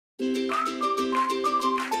My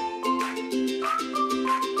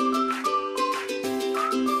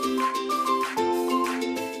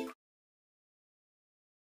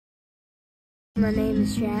name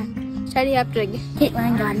is Jack. Teddy Eptig.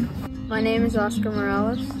 Caitlin Gunn. My name is Oscar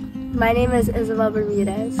Morales. My name is Isabel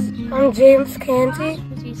Bermudez. I'm James Canty.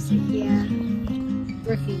 Yeah.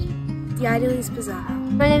 Ricky. Yadilis Pizarro.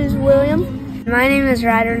 My name is William. My name is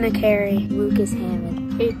Ryder Nakari. Lucas Hammond.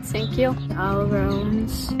 Kate Sankyo. Oliver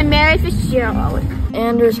Owens. I'm Mary Fitzgerald.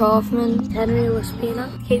 Anders Hoffman. Henry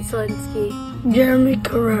Laspina. Kate Selinsky. Jeremy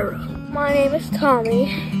Carrera. My name is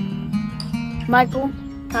Tommy. Michael.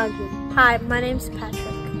 Cogman. Hi, my name's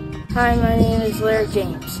Patrick. Hi, my name is Larry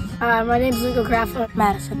James. Hi, my name's Luca Graffa.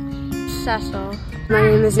 Madison. Cecil. My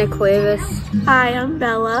name is Nick Cuevas. Hi, I'm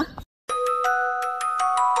Bella.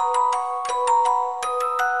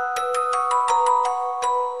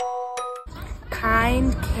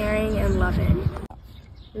 Kind, caring, and loving.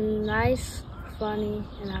 Nice, funny,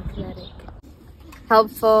 and athletic.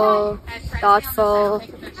 Helpful, thoughtful,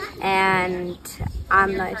 and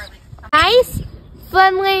I'm nice. Nice,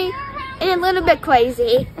 friendly, and a little bit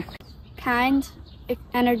crazy. Kind,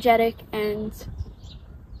 energetic, and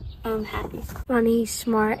happy. Funny,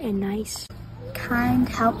 smart, and nice. Kind,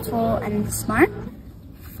 helpful, and smart.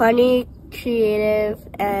 Funny, creative,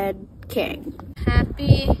 and caring.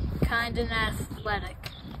 Happy, kind, and athletic.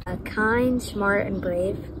 Kind, smart, and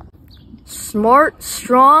brave. Smart,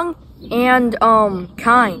 strong, and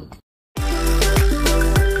kind.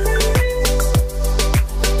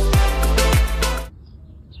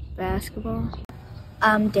 Basketball.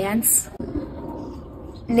 Dance.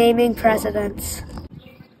 Naming presidents.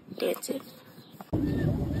 Dancing.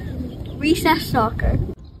 Recess soccer.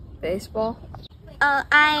 Baseball.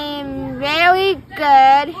 I'm very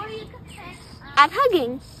good at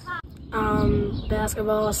hugging.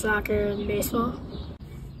 Basketball, soccer, and baseball.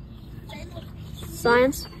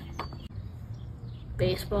 Science.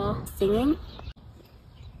 Baseball. Singing.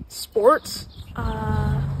 Sports.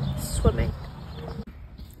 Swimming.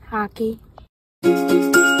 Hockey.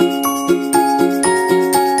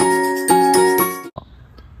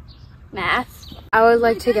 Math. I would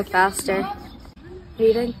like to get faster.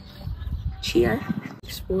 Reading. Cheer.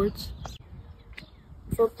 Sports.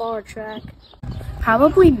 Football or track.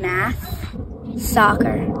 Probably math.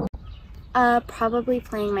 Soccer. Probably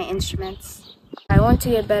playing my instruments. I want to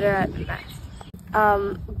get better at math.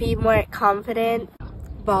 Be more confident.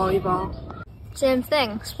 Volleyball. Same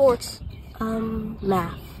thing. Sports.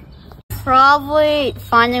 Math. Probably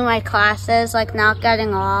finding my classes, like not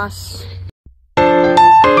getting lost.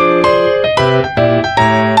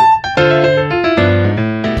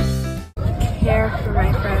 Care for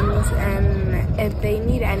my friends, and if they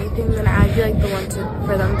need anything, then I'd be like the one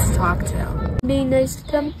for them to talk to. Be nice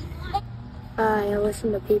to them. I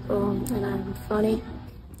listen to people, and I'm funny.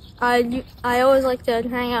 I always like to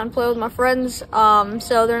hang out and play with my friends,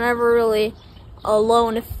 so they're never really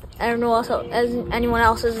alone if anyone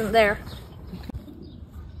else isn't there.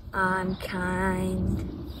 I'm kind,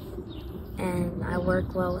 and I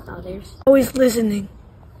work well with others. Always listening.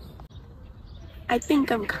 I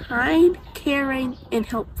think I'm kind, caring, and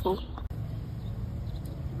helpful.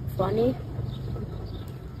 Funny.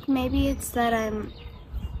 Maybe it's that I'm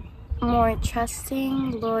more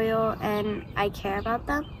trusting, loyal, and I care about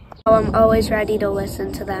them. Oh, I'm always ready to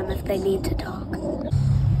listen to them if they need to talk.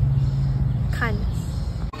 Kindness.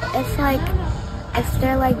 It's like, if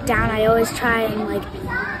they're like down, I always try and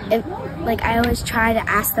I always try to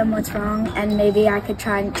ask them what's wrong, and maybe I could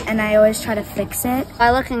try, and I always try to fix it. By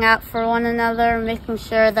looking out for one another, making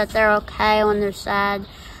sure that they're okay when they're sad,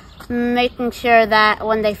 making sure that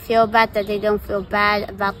when they feel bad, that they don't feel bad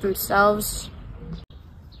about themselves.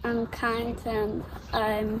 I'm kind, and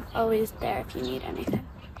I'm always there if you need anything.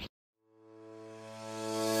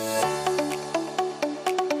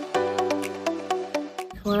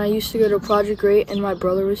 When I used to go to Project Great and my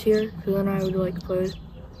brother was here, so then I would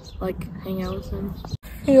hang out with him.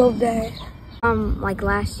 Field day. Like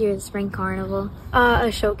last year, the spring carnival.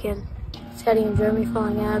 Ashokan. Teddy and Jeremy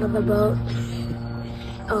falling out of the boat.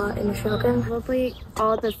 In Ashokan. Probably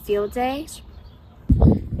all the field days.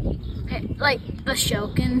 Like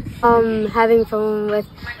Ashokan. Having fun with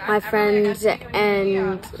my friends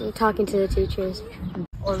and talking to the teachers.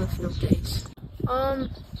 Or the field days.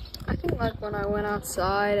 I think like when I went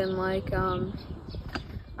outside and I don't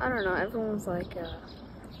know, everyone's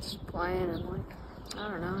just playing and I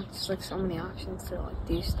don't know, it's like so many options to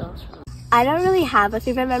do stuff. I don't really have a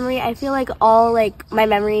favorite memory. I feel like all my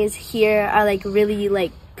memories here are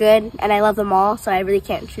really good, and I love them all, so I really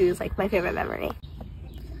can't choose my favorite memory.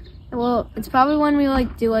 Well, it's probably when we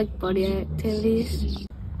do buddy activities.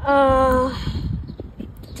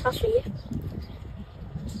 Toughie.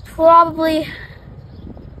 Probably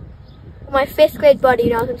my 5th grade buddy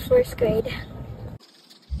when I was in 1st grade.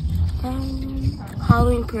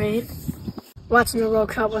 Halloween parade. Watching the World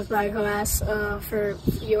Cup with my class for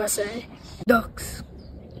USA. Ducks.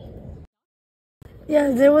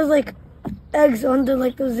 Yeah, there was like eggs under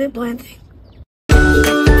like the zip line thing.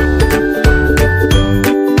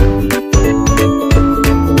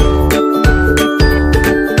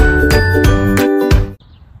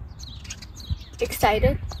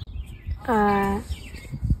 Excited.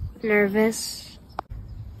 Nervous.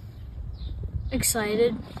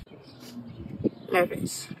 Excited.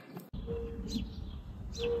 Nervous.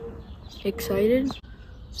 Excited.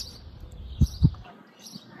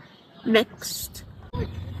 Mixed. A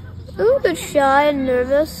little bit shy and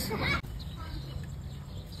nervous.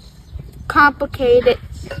 Complicated.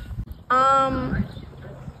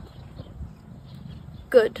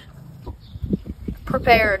 Good.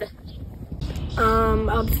 Prepared.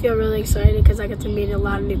 I'll feel really excited because I get to meet a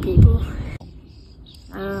lot of new people.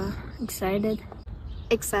 Excited.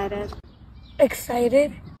 Excited.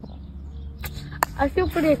 Excited. I feel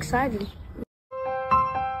pretty excited.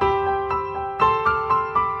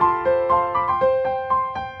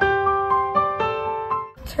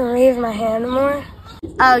 To raise my hand more.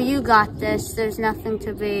 Oh, you got this. There's nothing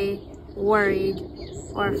to be worried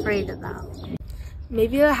or afraid about.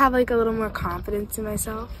 Maybe I'll have like a little more confidence in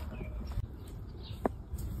myself.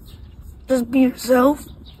 Just be yourself.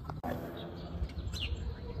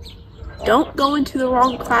 Don't go into the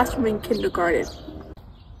wrong classroom in kindergarten.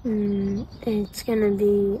 It's gonna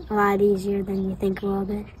be a lot easier than you think it will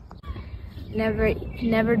be.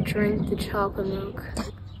 Never drink the chocolate milk.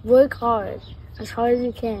 Work hard as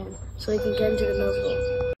you can so you can get into the middle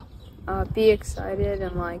school. Be excited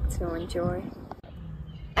and like to enjoy.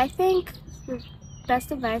 I think the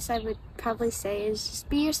best advice I would probably say is just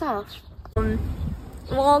be yourself. We're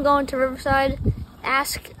all going to Riverside.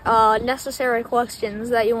 Ask necessary questions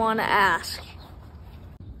that you want to ask.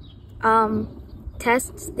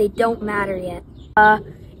 Tests, they don't matter yet.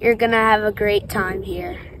 You're gonna have a great time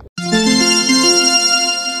here.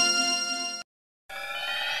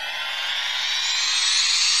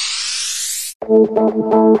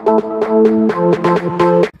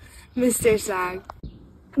 Mr. Sag.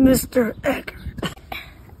 Mr. Eckert.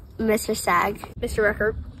 Mr. Sag. Mr.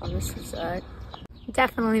 Eckert. Mr. Sag.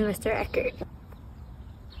 Definitely Mr. Eckert.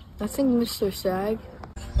 I think Mr. Sag.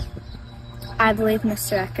 I believe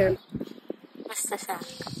Mr. Eckert. Mr. Sag.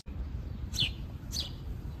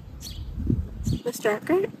 Mr.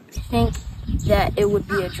 Eckert? I think that it would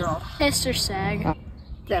be a draw. Mr. Sag.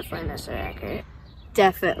 Definitely Mr. Eckert.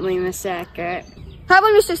 Definitely Mr. Eckert.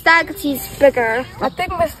 Probably Mr. Sag because he's bigger. I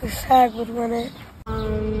think Mr. Sag would win it.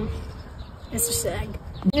 Mr. Sag.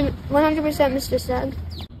 100% Mr. Sag.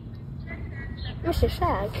 Mr.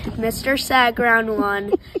 Sag. Mr. Sag round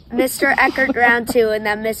 1, Mr. Eckert round 2, and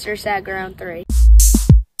then Mr. Sag round 3.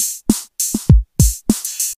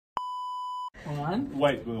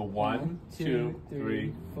 Wait, we go 1, 2,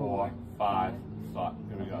 3, 4, 5. Stop.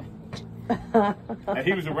 Here we go. And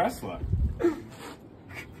he was a wrestler.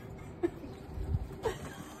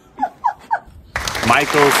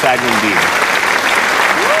 Michael Sagandini.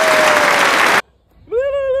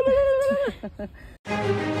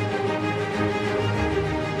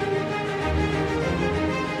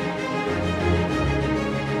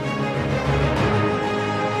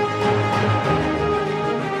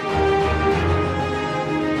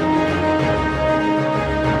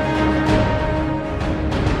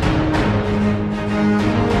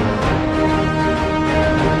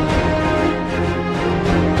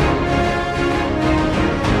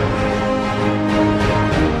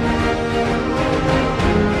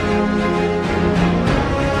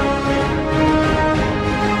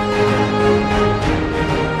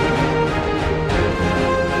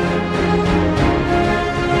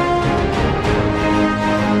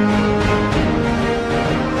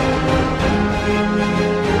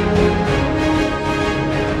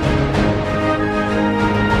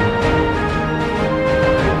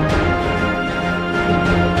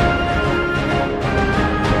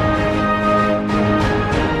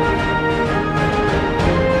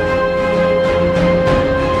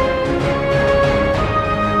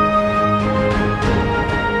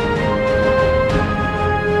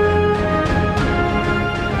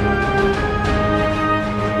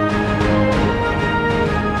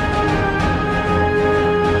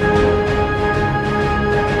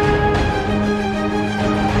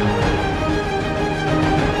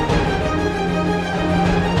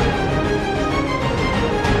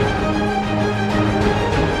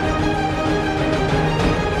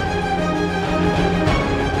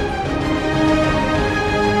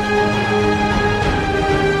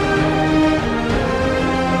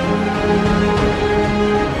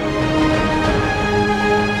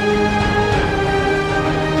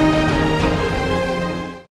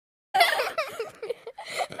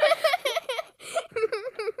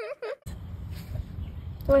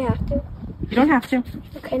 You don't have to.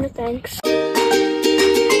 Okay, no thanks.